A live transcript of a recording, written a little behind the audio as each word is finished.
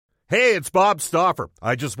Hey, it's Bob Stauffer.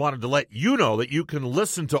 I just wanted to let you know that you can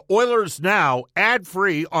listen to Oilers Now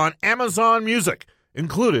ad-free on Amazon Music,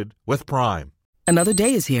 included with Prime. Another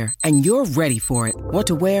day is here, and you're ready for it. What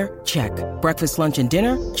to wear? Check. Breakfast, lunch, and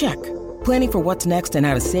dinner? Check. Planning for what's next and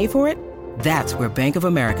how to save for it? That's where Bank of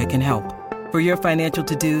America can help. For your financial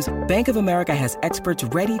to-dos, Bank of America has experts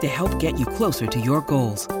ready to help get you closer to your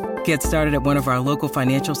goals. Get started at one of our local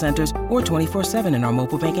financial centers or 24/7 in our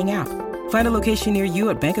mobile banking app. Find a location near you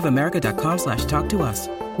at bankofamerica.com/talktous.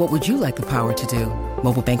 What would you like the power to do?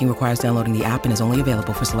 Mobile banking requires downloading the app and is only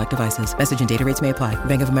available for select devices. Message and data rates may apply.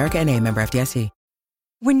 Bank of America N.A., member FDIC.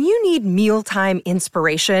 When you need mealtime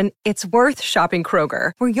inspiration, it's worth shopping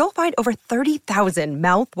Kroger, where you'll find over 30,000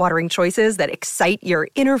 mouth-watering choices that excite your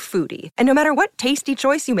inner foodie. And no matter what tasty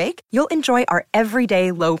choice you make, you'll enjoy our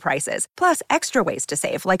everyday low prices, plus extra ways to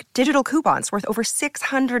save, like digital coupons worth over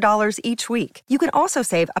 $600 each week. You can also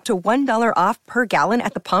save up to $1 off per gallon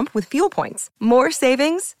at the pump with fuel points. More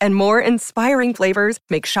savings and more inspiring flavors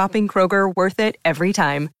make shopping Kroger worth it every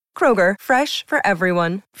time. Kroger, fresh for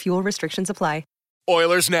everyone. Fuel restrictions apply.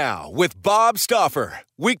 Oilers Now with Bob Stauffer.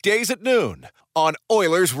 Weekdays at noon on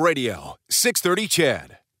Oilers Radio, 630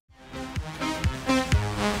 CHED.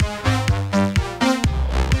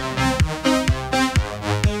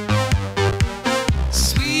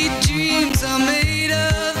 Sweet dreams are made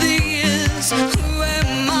of these. Who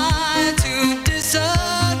am I to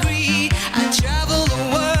disagree? I travel the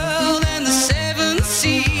world and the seven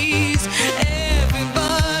seas.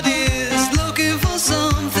 Everybody's looking for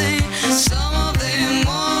something. Some of them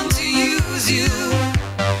want to use you.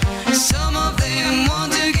 Some of them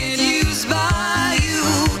want to get used by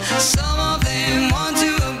you. Some of them want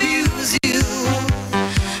to abuse you.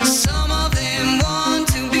 Some of them want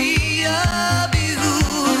to be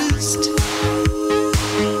abused.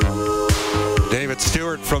 David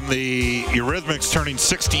Stewart from the Eurythmics turning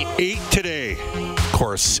 68 today. Of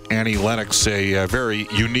course, Annie Lennox, a very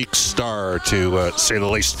unique star, to say the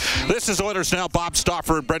least. This is Oilers Now. Bob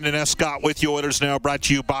Stauffer and Brendan Escott with you. Oilers Now brought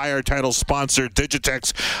to you by our title sponsor,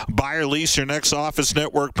 Digitex. Buy or lease your next office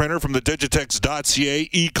network printer from the Digitex.ca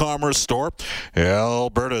e-commerce store.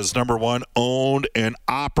 Alberta's #1 owned and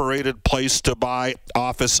operated place to buy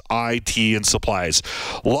office IT and supplies.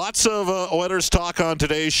 Lots of Oilers talk on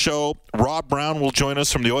today's show. Rob Brown will join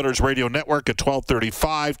us from the Oilers Radio Network at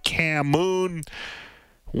 12:35. Cam Moon,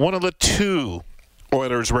 one of the two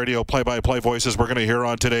Oilers radio play-by-play voices we're going to hear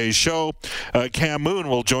on today's show. Cam Moon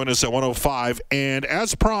will join us at 1:05. And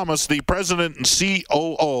as promised, the president and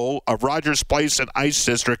COO of Rogers Place and Ice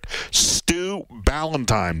District, Stu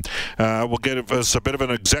Ballantyne, will give us a bit of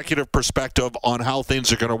an executive perspective on how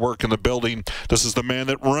things are going to work in the building. This is the man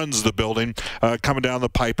that runs the building, coming down the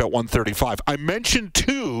pipe at 1:35. I mentioned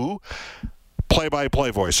two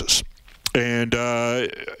play-by-play voices. And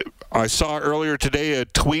I saw earlier today a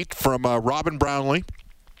tweet from Robin Brownlee,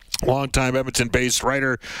 longtime Edmonton-based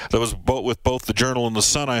writer that was with both the Journal and the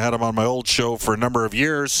Sun. I had him on my old show for a number of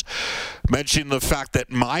years, mentioning the fact that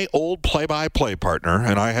my old play-by-play partner,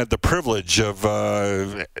 and I had the privilege of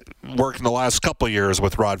working the last couple of years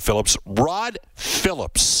with Rod Phillips. Rod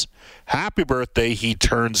Phillips, happy birthday. He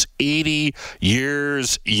turns 80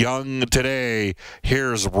 years young today.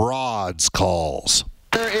 Here's Rod's calls.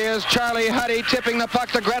 There is Charlie Huddy tipping the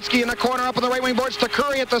puck to Gretzky in the corner up on the right wing boards to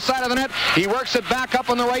Curry at the side of the net. He works it back up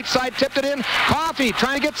on the right side, tipped it in. Coffey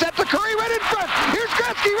trying to get set to Curry right in front. Here's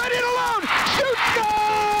Gretzky right in alone. Shoot, scores!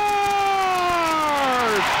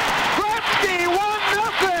 Gretzky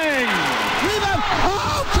 1-0.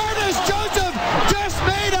 Oh, Curtis Joseph just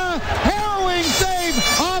made a harrowing save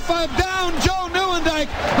off of down Joe Newendike.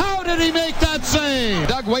 How did he make that save?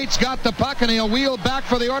 Doug Waite's got the puck, and he'll wheel back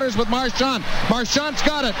for the Oilers with Marchand. Marchand's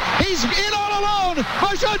got it. He's in all alone.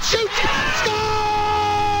 Marchand shoots. Scores!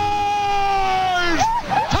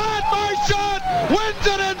 Todd Marchand wins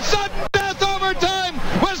it in sudden death overtime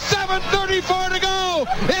with 7:34 to go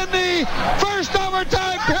in the first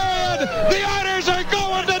overtime period. The Oilers are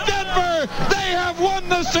going to Denver. They have won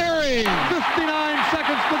the series. 59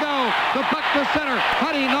 seconds to go. The puck to center.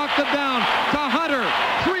 Huddy knocked it down to Hunter.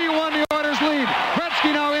 3-1 the Oilers lead.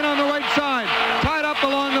 Gretzky now in on the right side. Tied up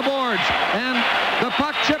along the boards. And the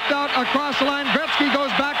puck chipped out across the line. Gretzky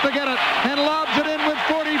goes back to get it and lobs it in with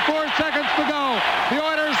 44 seconds to go. The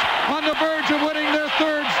Oilers on the verge of winning their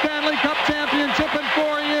third Stanley Cup championship in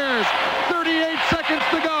 4 years. 38 seconds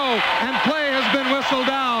to go, and play has been whistled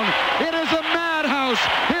down. It is a madhouse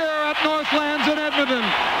here at Northlands in Edmonton.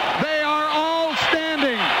 They are all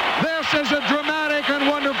standing. This is a dramatic and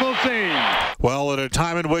wonderful scene. Well, at a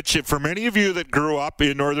time in which, for many of you that grew up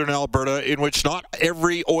in northern Alberta, in which not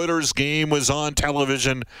every Oilers game was on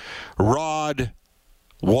television, Rod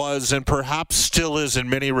was and perhaps still is in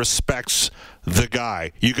many respects the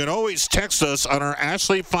guy. You can always text us on our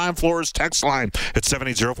Ashley Fine Floors text line at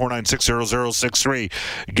 780-496-0063.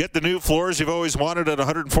 Get the new floors you've always wanted at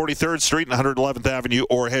 143rd Street and 111th Avenue,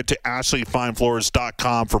 or head to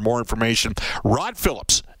ashleyfinefloors.com for more information. Rod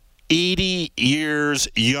Phillips, 80 years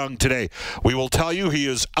young today. We will tell you he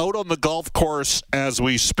is out on the golf course as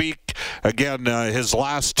we speak. Again, his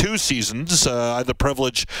last 2 seasons, I had the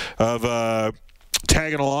privilege of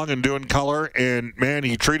tagging along and doing color, and man,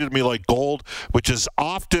 he treated me like gold, which is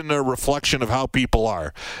often a reflection of how people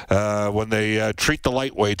are when they treat the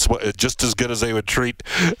lightweights just as good as they would treat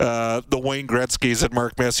the Wayne Gretzky's and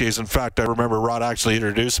Mark Messier's. In fact, I remember Rod actually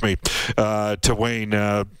introduced me to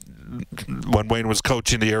Wayne when Wayne was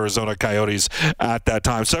coaching the Arizona Coyotes at that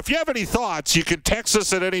time. So if you have any thoughts, you can text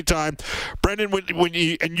us at any time. Brendan,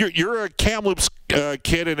 you're a Kamloops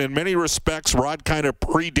kid, and in many respects, Rod kind of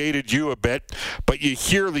predated you a bit, but you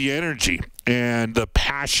hear the energy and the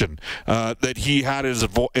passion that he had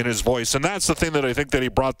in his voice. And that's the thing that I think that he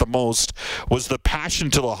brought the most, was the passion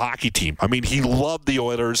to the hockey team. I mean, he loved the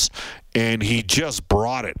Oilers, and he just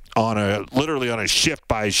brought it literally on a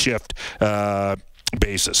shift-by-shift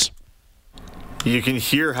basis. You can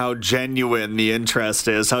hear how genuine the interest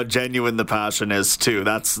is, how genuine the passion is, too.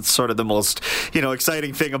 That's sort of the most,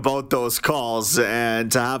 exciting thing about those calls.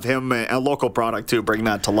 And to have him, a local product, too, bring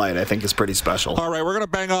that to light, I think is pretty special. All right, we're going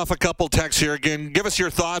to bang off a couple texts here. Again, give us your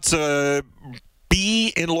thoughts.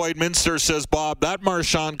 B in Lloydminster says, Bob, that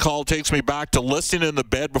Marchand call takes me back to listening in the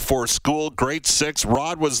bed before school, grade 6.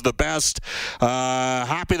 Rod was the best.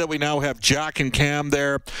 Happy that we now have Jack and Cam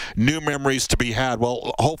there. New memories to be had.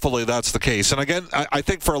 Well, hopefully that's the case. And again, I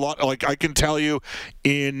think for a lot, like I can tell you,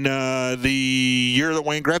 in the year that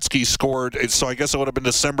Wayne Gretzky scored, so I guess it would have been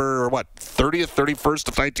December, 30th, 31st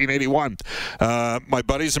of 1981, my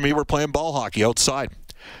buddies and me were playing ball hockey outside.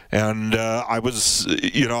 And I was,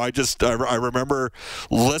 I remember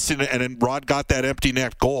listening, and then Rod got that empty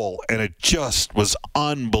net goal, and it just was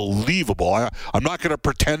unbelievable. I'm not going to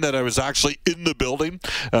pretend that I was actually in the building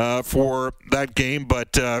for that game,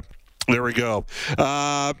 but there we go.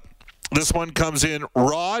 This one comes in.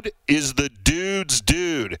 Rod is the dude's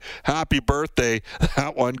dude. Happy birthday.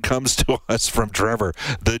 That one comes to us from Trevor.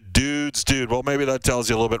 The dude's dude. Well, maybe that tells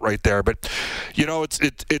you a little bit right there. But,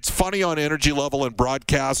 it's funny on energy level and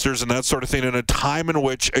broadcasters and that sort of thing, in a time in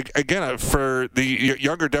which, again, for the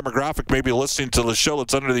younger demographic maybe listening to the show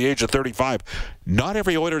that's under the age of 35, not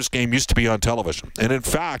every Oilers game used to be on television. And in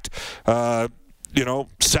fact,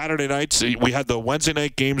 Saturday nights, we had the Wednesday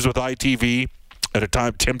night games with ITV. At a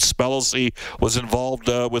time, Tim Spellacy was involved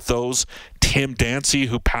with those. Tim Dancy,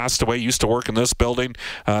 who passed away, used to work in this building.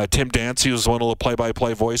 Tim Dancy was one of the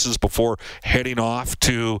play-by-play voices before heading off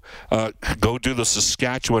to go do the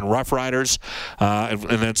Saskatchewan Roughriders. And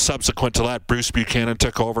then subsequent to that, Bruce Buchanan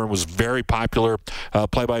took over and was very popular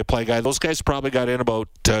play-by-play guy. Those guys probably got in about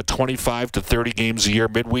 25 to 30 games a year,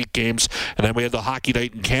 midweek games. And then we had the Hockey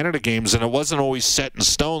Night in Canada games, and it wasn't always set in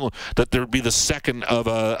stone that there would be the second of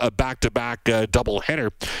a back-to-back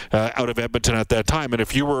doubleheader out of Edmonton at that time. And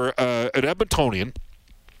if you were an Edmontonian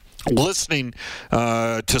listening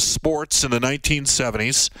to sports in the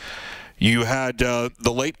 1970s, you had the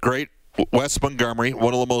late, great Wes Montgomery,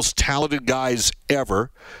 one of the most talented guys ever,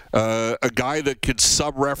 a guy that could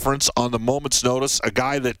sub-reference on the moment's notice, a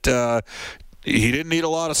guy that he didn't need a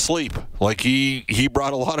lot of sleep. Like he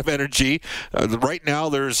brought a lot of energy. Right now,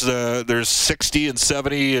 there's 60 and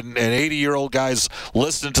 70 and 80-year-old guys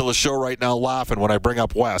listening to the show right now laughing when I bring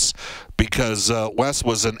up Wes, because Wes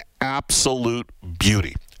was an absolute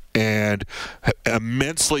beauty and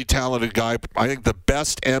immensely talented guy. I think the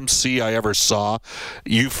best MC I ever saw.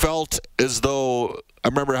 You felt as though, I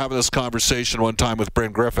remember having this conversation one time with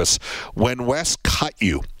Bryn Griffiths, when Wes cut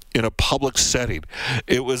you in a public setting,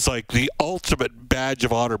 it was like the ultimate badge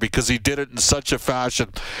of honor, because he did it in such a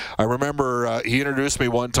fashion. I remember he introduced me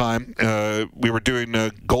one time. We were doing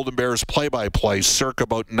Golden Bears play-by-play circa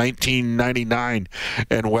about 1999,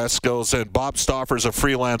 and Wes goes, and Bob Stauffer's a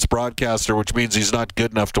freelance broadcaster, which means he's not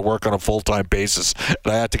good enough to work on a full-time basis.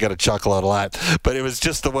 And I had to get a chuckle out of that. But it was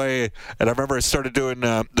just the way, and I remember I started doing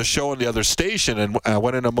the show on the other station, and I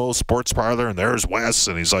went into Moe's Sports Parlor, and there's Wes,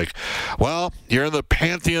 and he's like, well, you're in the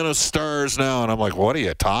pantheon of stars now. And I'm like, what are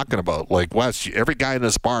you talking about? Like, Wes, every guy in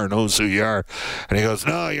this bar knows who you are. And he goes,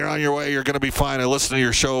 no, you're on your way. You're going to be fine. I listen to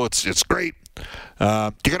your show. It's great.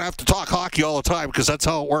 You're going to have to talk hockey all the time, because that's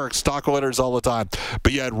how it works. Talk Oilers all the time.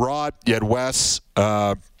 But you had Rod, you had Wes,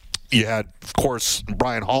 you had, of course,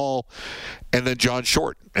 Brian Hall and then John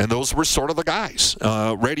Short. And those were sort of the guys,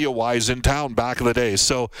 radio-wise, in town back in the day.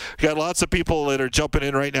 So you got lots of people that are jumping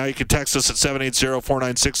in right now. You can text us at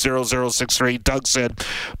 780-496-0063. Doug said,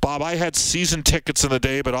 Bob, I had season tickets in the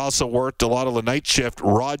day, but also worked a lot of the night shift.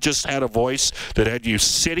 Rod just had a voice that had you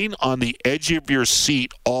sitting on the edge of your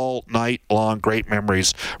seat all night long. Great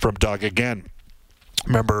memories from Doug again.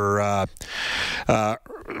 Remember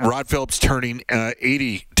Rod Phillips turning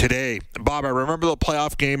 80 today. Bob, I remember the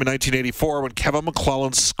playoff game in 1984 when Kevin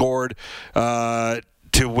McClellan scored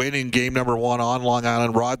to win in game number 1 on Long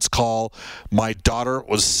Island. Rod's call. My daughter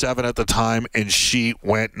was 7 at the time, and she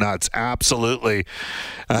went nuts. Absolutely.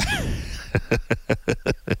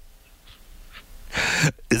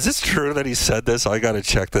 Is this true that he said this? I got to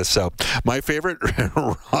check this out. My favorite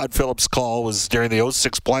Rod Phillips call was during the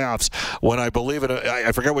 06 playoffs when I believe it,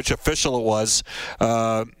 I forget which official it was,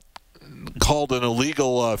 called an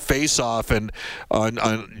illegal face-off and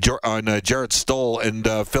on Jarrett Stoll, and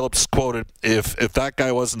Phillips quoted, "If that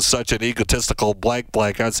guy wasn't such an egotistical blank,"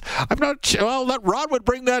 I'm not. Well, that Rod would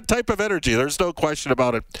bring that type of energy. There's no question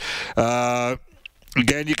about it.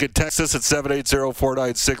 Again, you can text us at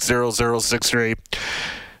 780-496-0063.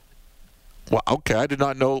 Well, okay, I did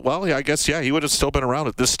not know. Well, yeah, I guess, yeah, he would have still been around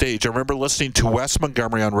at this stage. I remember listening to Wes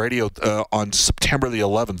Montgomery on radio on September the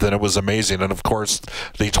 11th, and it was amazing. And, of course,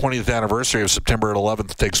 the 20th anniversary of September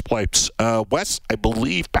 11th takes place. Wes, I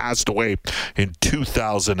believe, passed away in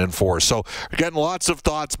 2004. So, we're getting lots of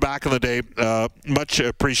thoughts back in the day. Much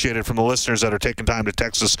appreciated from the listeners that are taking time to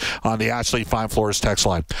text us on the Ashley Fine Floors text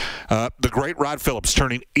line. The great Rod Phillips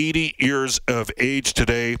turning 80 years of age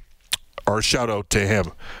today. Our shout out to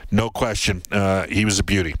him. No question. He was a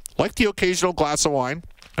beauty. Like the occasional glass of wine.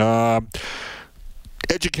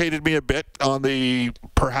 Educated me a bit on the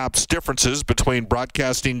perhaps differences between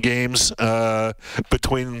broadcasting games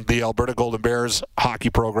between the Alberta Golden Bears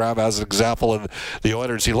hockey program, as an example, and the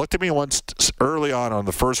Oilers. He looked at me once early on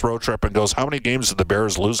the first road trip and goes, "How many games did the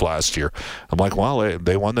Bears lose last year?" I'm like, well,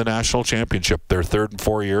 they won the national championship their third in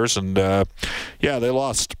 4 years, and yeah, they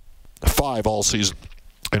lost 5 all season.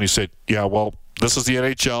 And he said, yeah, well, this is the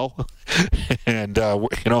NHL, and,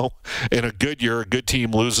 in a good year, a good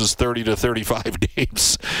team loses 30 to 35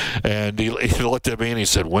 games. And he looked at me and he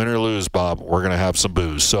said, win or lose, Bob, we're going to have some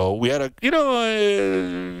booze. So we had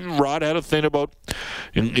Rod had a thing about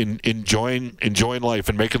enjoying life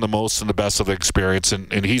and making the most and the best of the experience.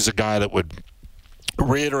 And he's a guy that would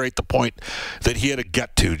reiterate the point that he had a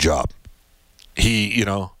get-to job. He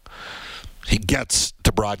gets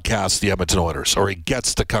to broadcast the Edmonton Oilers, or he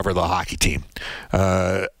gets to cover the hockey team.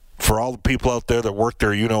 For all the people out there that work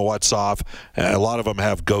there, what's off, a lot of them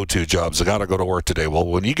have go-to jobs. I got to go to work today. Well,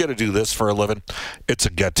 when you get to do this for a living, it's a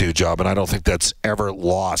get-to job, and I don't think that's ever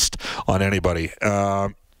lost on anybody.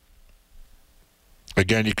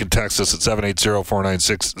 Again, you can text us at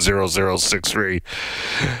 780-496-0063.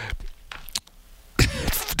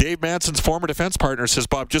 Dave Manson's former defense partner says,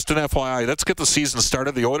 Bob, just an FYI, let's get the season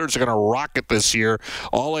started. The Oilers are going to rock it this year.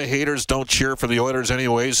 All the haters don't cheer for the Oilers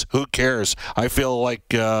anyways. Who cares? I feel like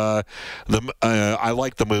I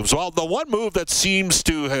like the moves. Well, the one move that seems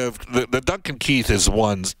to have the Duncan Keith is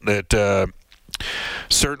one that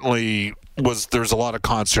certainly there's a lot of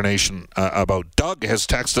consternation about. Doug has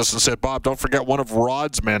texted us and said, Bob, don't forget one of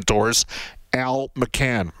Rod's mentors, Al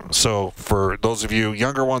McCann. So for those of you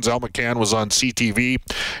younger ones, Al McCann was on CTV.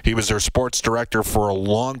 He was their sports director for a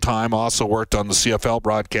long time, also worked on the CFL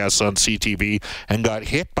broadcasts on CTV, and got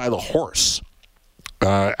hit by the horse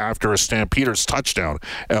after a Stampeders touchdown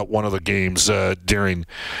at one of the games during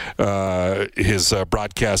his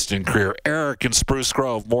broadcasting career. Eric in Spruce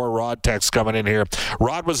Grove, more Rod text coming in here.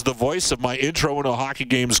 Rod was the voice of my intro into hockey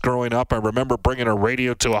games growing up. I remember bringing a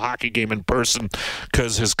radio to a hockey game in person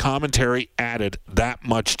because his commentary added that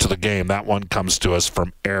much to the game. That one comes to us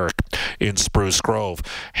from Eric in Spruce Grove.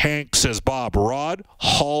 Hank says, Bob, Rod,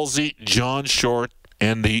 Halsey, John Short,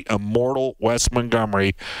 and the immortal Wes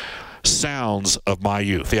Montgomery, sounds of my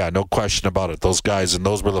youth. Yeah, no question about it. Those guys, and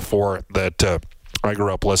those were the 4 that I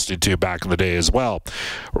grew up listening to back in the day as well.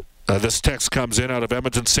 This text comes in out of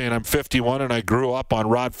Edmonton saying, I'm 51 and I grew up on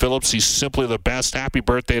Rod Phillips. He's simply the best. Happy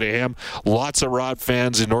birthday to him. Lots of Rod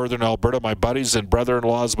fans in northern Alberta. My buddies and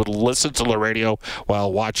brother-in-laws would listen to the radio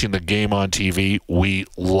while watching the game on TV. We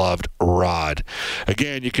loved Rod.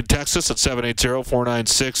 Again, you can text us at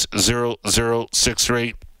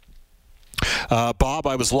 780-496-0063. Bob,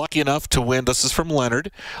 I was lucky enough to win. This is from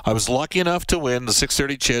Leonard. I was lucky enough to win the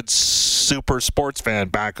 630 Chid Super Sports Fan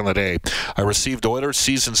back in the day. I received Oilers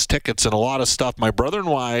seasons tickets and a lot of stuff. My brother and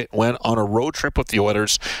I went on a road trip with the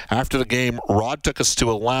Oilers. After the game, Rod took us to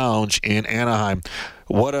a lounge in Anaheim.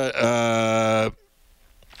 What a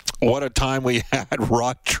time we had.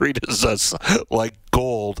 Rod treated us like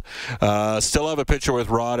gold. Still have a picture with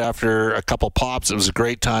Rod after a couple pops. It was a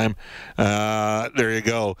great time. There you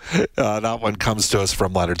go. That one comes to us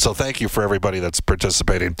from Leonard. So thank you for everybody that's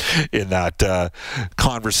participating in that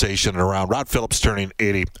conversation around Rod Phillips turning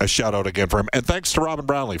 80. A shout out again for him. And thanks to Robin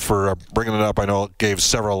Brownlee for bringing it up. I know it gave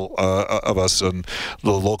several of us in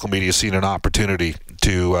the local media scene an opportunity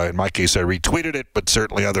to, in my case, I retweeted it, but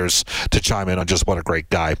certainly others to chime in on just what a great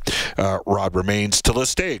guy Rod remains to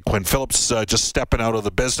this day. Quinn Phillips just stepping out of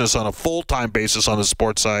the business on a full-time basis on the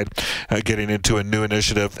sports side, getting into a new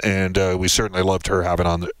initiative, and we certainly loved her having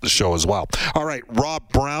on the show as well. All right,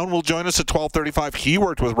 Rob Brown will join us at 12:35. He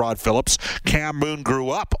worked with Rod Phillips. Cam Moon grew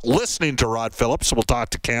up listening to Rod Phillips. We'll talk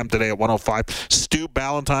to Cam today at 1:05. Stu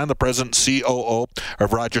Ballantyne, the president COO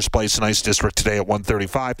of Rogers Place and Ice District, today at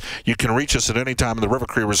 1:35. You can reach us at any time in the River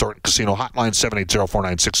Cree Resort and Casino hotline,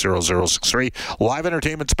 780-496-0063. Live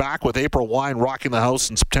entertainment's back with April Wine rocking the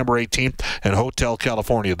house on September 18th, and Hotel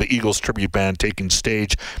California, the Eagles tribute band, taking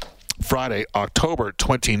stage Friday, October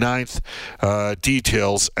 29th.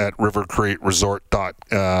 Details at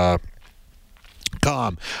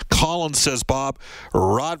rivercreekresort.com. Colin says, Bob,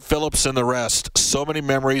 Rod Phillips and the rest. So many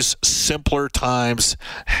memories, simpler times,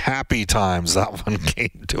 happy times. That one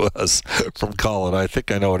came to us from Colin. I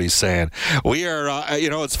think I know what he's saying. We are,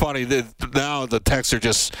 it's funny. Now the texts are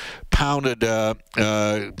just pounded in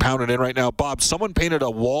right now. Bob, someone painted a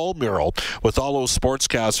wall mural with all those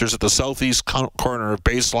sportscasters at the southeast corner of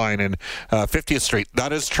Baseline and 50th Street.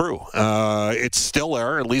 That is true. It's still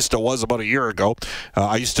there. At least it was about a year ago.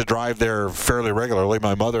 I used to drive there fairly regularly.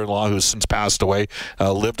 My mother-in-law, who's since passed away,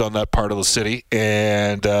 lived on that part of the city.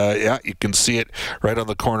 And, you can see it right on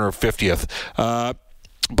the corner of 50th.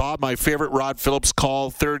 Bob, my favorite Rod Phillips call,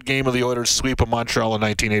 third game of the Oilers sweep of Montreal in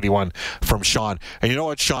 1981 from Sean. And you know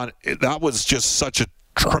what, Sean? That was just such a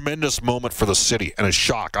tremendous moment for the city and a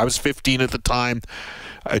shock. I was 15 at the time.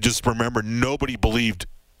 I just remember nobody believed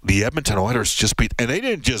the Edmonton Oilers just beat, and they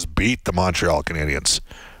didn't just beat the Montreal Canadiens.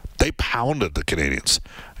 They pounded the Canadiens.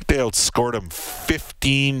 They outscored them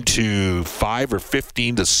 15-5 or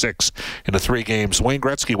 15-6 in the 3 games. Wayne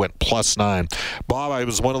Gretzky went +9. Bob, I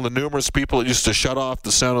was one of the numerous people that used to shut off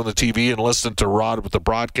the sound on the TV and listen to Rod with the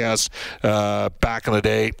broadcast back in the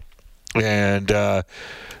day. And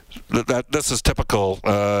this is typical.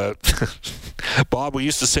 Bob, we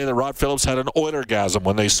used to say that Rod Phillips had an Oilergasm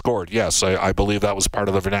when they scored. Yes, I believe that was part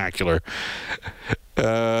of the vernacular.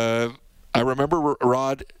 I remember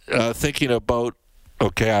Rod thinking about,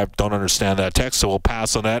 okay, I don't understand that text, so we'll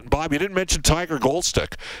pass on that. Bob, you didn't mention Tiger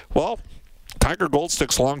Goldstick. Well, Tiger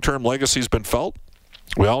Goldstick's long-term legacy has been felt.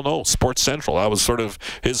 We all know Sports Central. That was sort of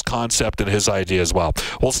his concept and his idea as well.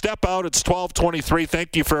 We'll step out. It's 12:23.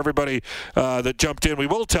 Thank you for everybody that jumped in. We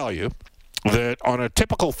will tell you that on a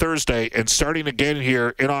typical Thursday and starting again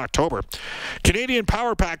here in October, Canadian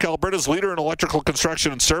Power Pack, Alberta's leader in electrical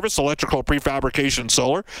construction and service, electrical prefabrication and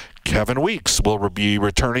solar, Kevin Weeks will be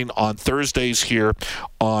returning on Thursdays here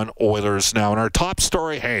on Oilers Now. And our top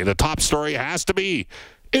story, the top story has to be,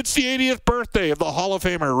 it's the 80th birthday of the Hall of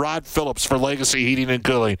Famer Rod Phillips for Legacy Heating and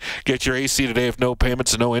Cooling. Get your AC today with no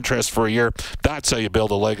payments and no interest for a year. That's how you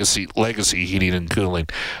build a legacy Heating and Cooling.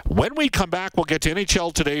 When we come back, we'll get to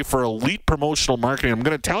NHL Today for elite promotional marketing. I'm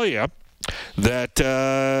going to tell you that,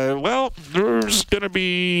 there's going to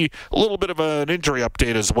be a little bit of an injury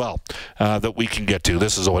update as well that we can get to.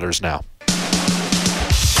 This is Oilers Now.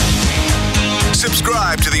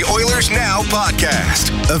 Subscribe to the Oilers Now podcast.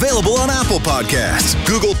 Available on Apple Podcasts,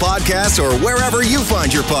 Google Podcasts, or wherever you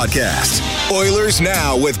find your podcasts. Oilers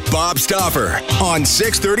Now with Bob Stauffer on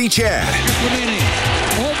 630 CHED.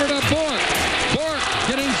 Over to Bourque. Bourque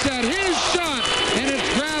getting set. His shot, and it's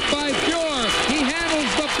grabbed by Fjord. He handles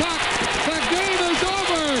the puck. The game is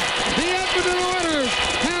over. The Edmonton Oilers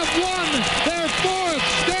have won their 4th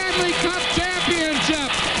Stanley Cup championship.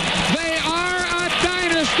 They are a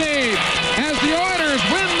dynasty as the Oilers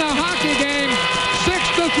win the hockey game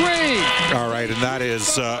 6-3. All right, and and that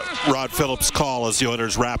is Rod Phillips' call as the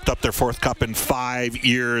Oilers wrapped up their fourth cup in 5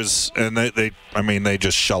 years, and they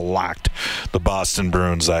just shellacked the Boston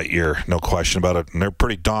Bruins that year, no question about it. And they're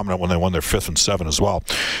pretty dominant when they won their 5th and 7 as well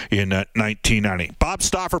in 1990. Bob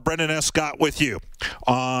Stauffer, Brendan Escott with you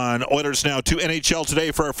on Oilers Now to NHL Today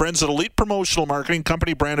for our friends at Elite Promotional Marketing,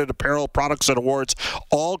 company-branded apparel, products, and awards,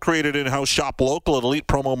 all created in-house. Shop local at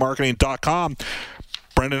elitepromomarketing.com.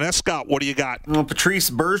 Brendan Escott, what do you got? Well, Patrice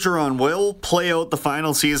Bergeron will play out the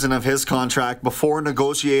final season of his contract before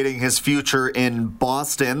negotiating his future in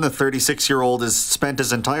Boston. The 36-year-old has spent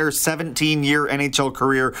his entire 17-year NHL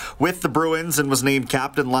career with the Bruins and was named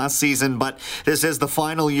captain last season, but this is the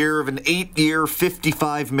final year of an 8-year,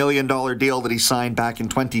 $55 million deal that he signed back in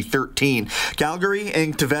 2013. Calgary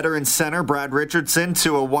inked veteran center Brad Richardson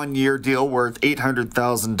to a 1-year deal worth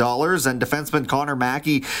 $800,000 and defenseman Connor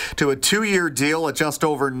Mackey to a 2-year deal at just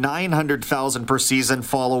over $900,000 per season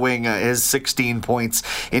following his 16 points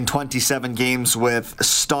in 27 games with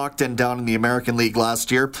Stockton down in the American League last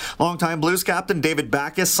year. Longtime Blues captain David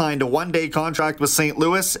Backes signed a 1-day contract with St.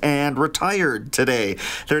 Louis and retired today,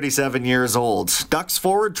 37 years old. Ducks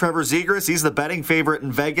forward Trevor Zegras, he's the betting favorite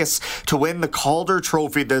in Vegas to win the Calder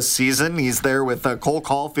Trophy this season. He's there with Cole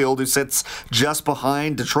Caulfield, who sits just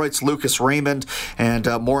behind Detroit's Lucas Raymond and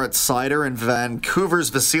Moritz Seider, and Vancouver's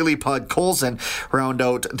Vasily Podkolzin round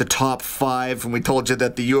out the top 5. And we told you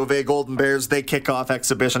that the U of A Golden Bears, they kick off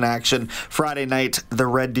exhibition action Friday night, the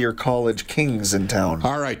Red Deer College Kings in town.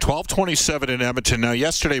 All right, 12:27 in Edmonton. Now,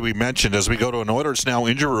 yesterday we mentioned, as we go to an Oilers Now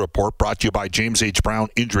injury report brought to you by James H. Brown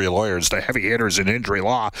Injury Lawyers, the heavy hitters in injury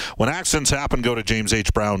law. When accidents happen, go to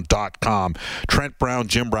jameshbrown.com. Trent Brown,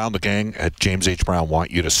 Jim Brown, the gang at James H. Brown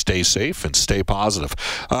want you to stay safe and stay positive.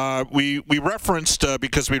 We referenced,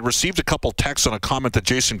 because we received a couple texts on a comment that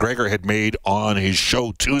Jason Gregor had made on his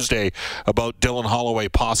show Tuesday about Dylan Holloway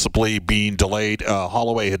possibly being delayed.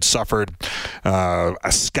 Holloway had suffered a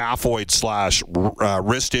scaphoid /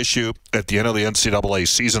 wrist issue at the end of the NCAA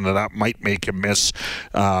season, and that might make him miss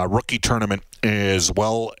rookie tournament as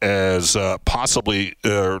well as possibly,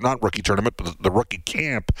 not rookie tournament, but the rookie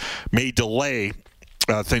camp may delay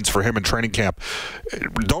things for him in training camp.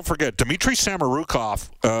 Don't forget, Dmitry Samorukov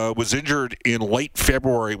was injured in late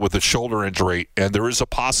February with a shoulder injury, and there is a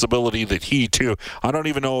possibility that he too, I don't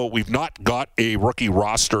even know, we've not got a rookie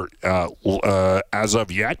roster as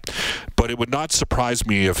of yet, but it would not surprise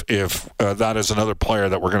me if that is another player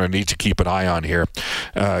that we're going to need to keep an eye on here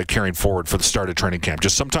carrying forward for the start of training camp.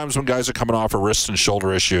 Just sometimes when guys are coming off of wrist and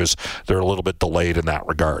shoulder issues, they're a little bit delayed in that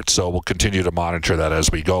regard. So we'll continue to monitor that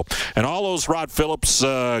as we go. And all those Rod Phillips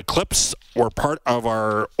clips were part of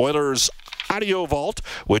our Oilers Audio Vault,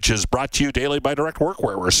 which is brought to you daily by Direct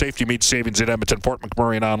Workwear, where safety meets savings in Edmonton, Fort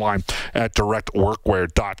McMurray, and online at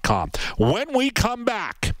directworkwear.com. When we come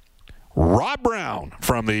back, Rob Brown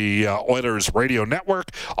from the Oilers Radio Network,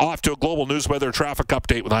 off to a global news weather traffic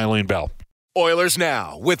update with Eileen Bell. Oilers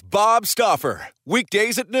Now with Bob Stauffer.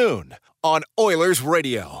 Weekdays at noon on Oilers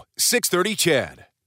Radio, 630 CHED.